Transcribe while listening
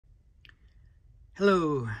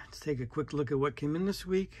Hello, let's take a quick look at what came in this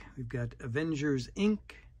week. We've got Avengers Inc.,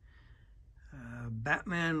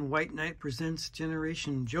 Batman White Knight Presents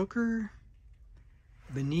Generation Joker,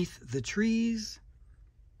 Beneath the Trees,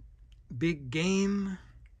 Big Game,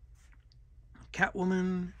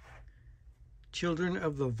 Catwoman, Children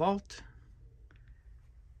of the Vault,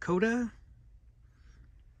 Coda,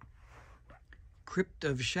 Crypt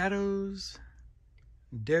of Shadows,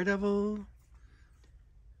 Daredevil,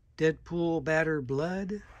 Deadpool Batter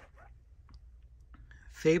Blood,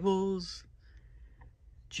 Fables,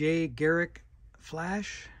 Jay Garrick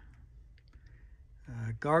Flash,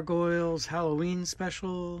 Gargoyles Halloween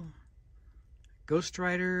Special, Ghost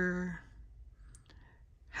Rider,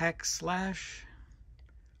 Hack Slash,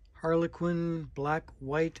 Harlequin Black,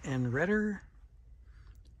 White, and Redder,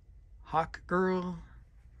 Hawk Girl,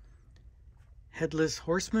 Headless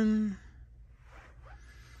Horseman,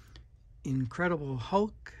 Incredible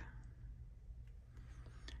Hulk,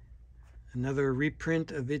 another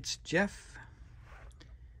reprint of It's Jeff,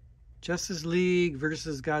 Justice League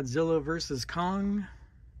versus Godzilla versus Kong,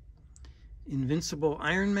 Invincible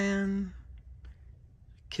Iron Man,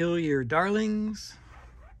 Kill Your Darlings,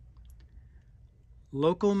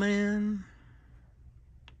 Local Man,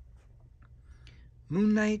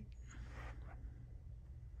 Moon Knight,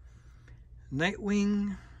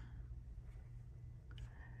 Nightwing,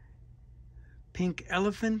 Pink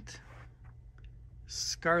Elephant,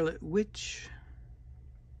 Scarlet Witch,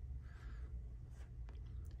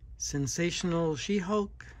 Sensational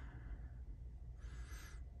She-Hulk,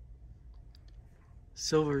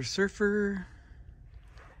 Silver Surfer,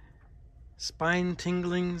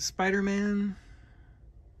 Spine-Tingling Spider-Man,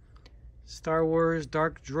 Star Wars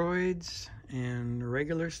Dark Droids and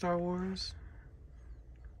regular Star Wars,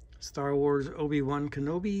 Star Wars Obi-Wan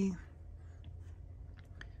Kenobi,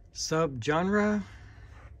 Subgenre,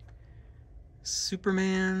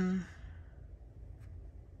 Superman,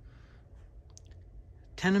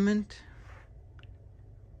 Tenement,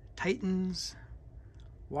 Titans,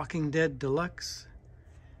 Walking Dead Deluxe,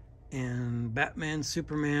 and Batman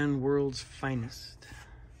Superman World's Finest.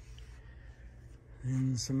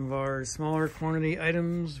 And some of our smaller quantity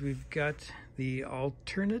items, we've got the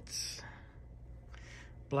alternates,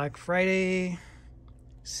 Black Friday,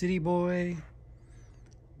 City Boy,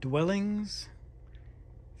 Dwellings,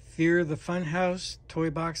 Fear the Funhouse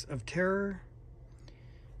Toy Box of Terror,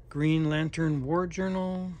 Green Lantern War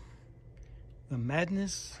Journal, The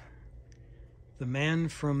Madness, The Man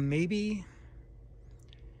from Maybe,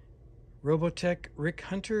 Robotech Rick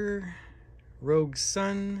Hunter, Rogue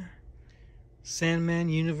Sun, Sandman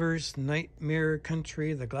Universe Nightmare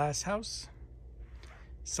Country The Glass House,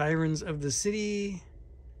 Sirens of the City,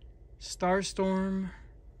 Starstorm,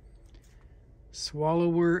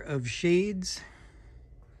 Swallower of Shades,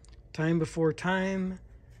 Time Before Time,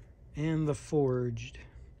 and The Forged.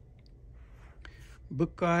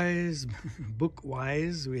 Bookwise,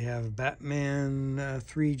 we have Batman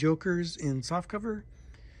 3 Jokers in softcover,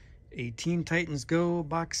 a Teen Titans Go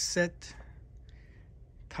box set,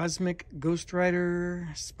 Cosmic Ghost Rider,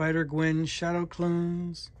 Spider-Gwen Shadow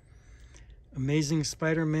Clones, Amazing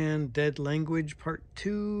Spider-Man Dead Language Part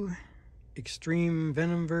 2, Extreme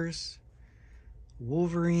Venomverse,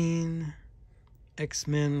 Wolverine,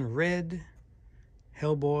 X-Men Red,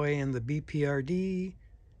 Hellboy and the BPRD,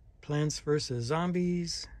 Plants vs.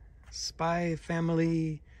 Zombies, Spy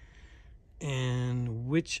Family, and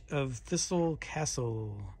Witch of Thistle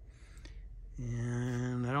Castle.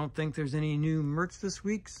 And I don't think there's any new merch this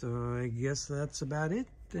week, so I guess that's about it.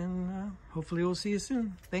 And hopefully we'll see you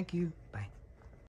soon. Thank you. Bye.